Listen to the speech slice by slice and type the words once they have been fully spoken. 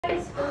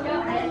Guys, go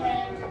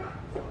ahead.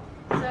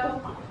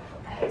 So,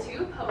 I have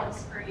two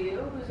poems for you.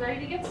 Who's ready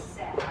to get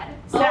sad?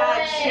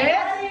 Sad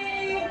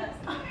shit.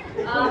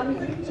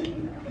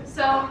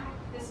 So,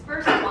 this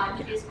first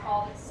one is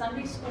called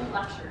Sunday School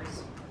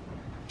Lectures.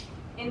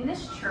 In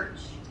this church,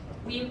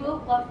 we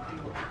will love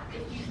you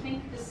if you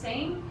think the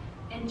same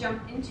and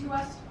jump into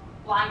us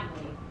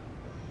blindly.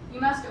 You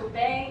must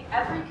obey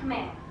every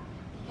command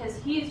because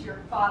He is your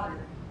Father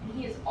and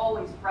He is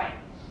always right.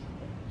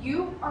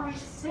 You are a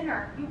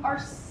sinner. You are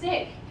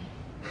sick.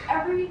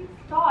 Every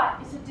thought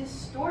is a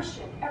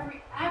distortion.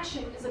 Every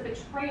action is a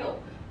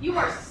betrayal. You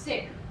are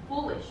sick,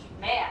 foolish,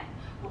 mad.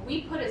 But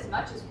we put as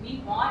much as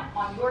we want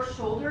on your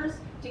shoulders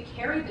to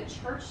carry the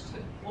church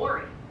to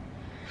glory.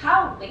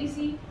 How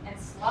lazy and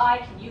sly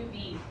can you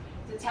be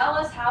to tell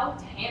us how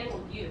to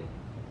handle you?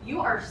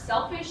 You are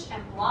selfish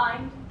and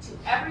blind to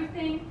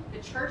everything the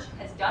church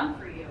has done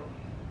for you.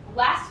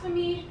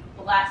 Blasphemy,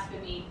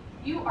 blasphemy.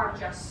 You are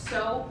just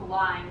so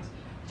blind.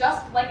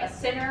 Just like a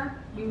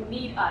sinner, you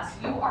need us.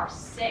 You are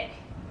sick.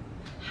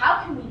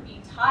 How can we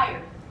be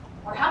tired?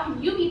 Or how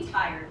can you be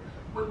tired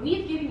when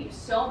we've given you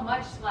so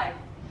much life?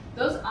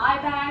 Those eye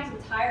bags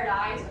and tired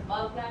eyes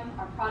above them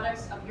are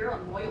products of your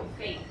unloyal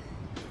faith.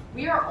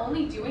 We are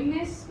only doing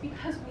this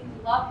because we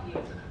love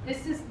you.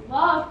 This is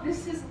love.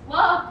 This is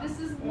love. This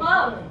is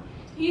love.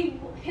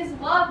 His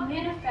love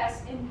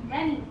manifests in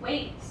many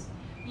ways.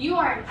 You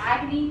are in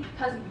agony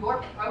because of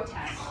your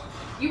protest.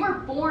 You were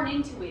born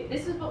into it.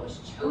 This is what was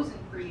chosen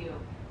for you.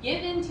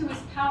 Give in to His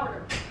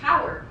power.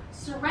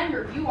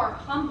 Surrender. You are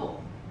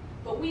humble.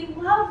 But we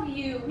love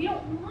you. We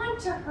don't want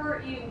to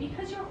hurt you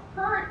because your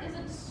hurt is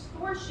a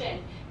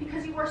distortion,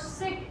 because you are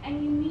sick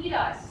and you need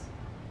us.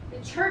 The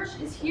church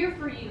is here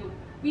for you.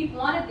 We've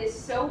wanted this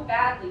so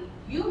badly.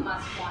 You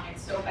must want it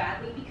so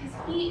badly because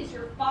He is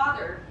your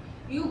Father.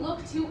 You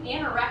look too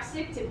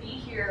anorexic to be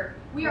here.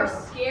 We are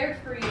scared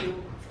for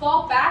you.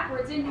 Fall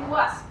backwards into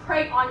us.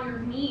 Pray on your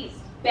knees.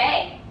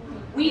 Beg.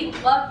 We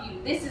love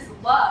you. This is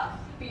love.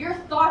 But your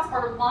thoughts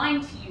are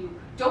lying to you.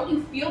 Don't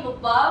you feel the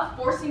love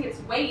forcing its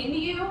way into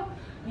you?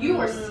 You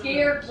were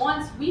scared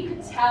once, we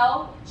could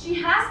tell. She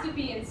has to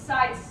be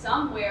inside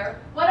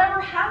somewhere. Whatever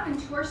happened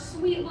to our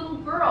sweet little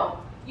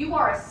girl? You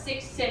are a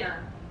sick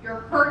sinner. Your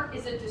hurt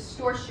is a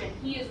distortion.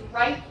 He is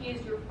right. He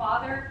is your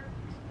Father.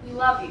 We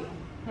love you.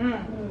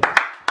 And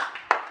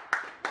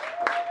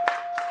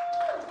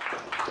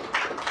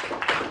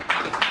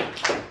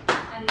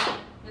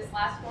this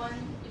last one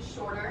is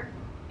shorter.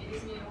 It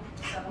is new.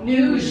 So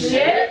New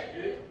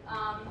shit?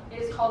 It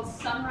is called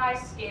Sunrise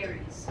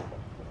Scaries.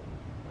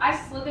 I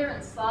slither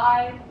and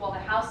slide while the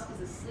house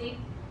is asleep.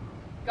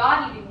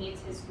 God even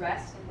needs His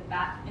rest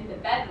in the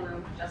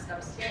bedroom just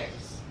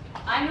upstairs.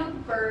 I know the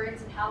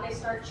birds and how they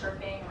start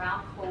chirping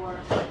around 4,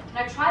 and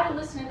I try to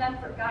listen to them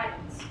for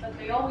guidance, but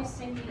they always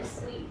sing me to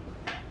sleep.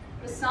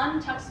 The sun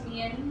tucks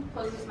me in,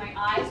 closes my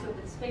eyes with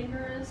its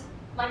fingers,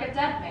 like a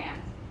dead man,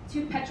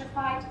 too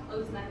petrified to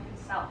close them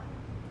himself.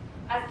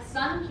 As the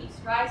sun keeps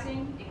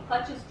rising, it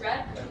clutches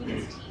dread between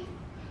its teeth,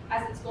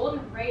 as its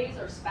golden rays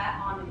are spat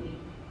onto me.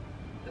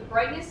 The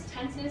brightness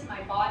tenses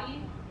my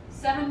body,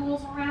 7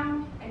 rolls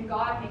around, and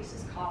God makes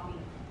His coffee.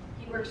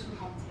 He works from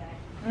home today.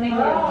 Thank you.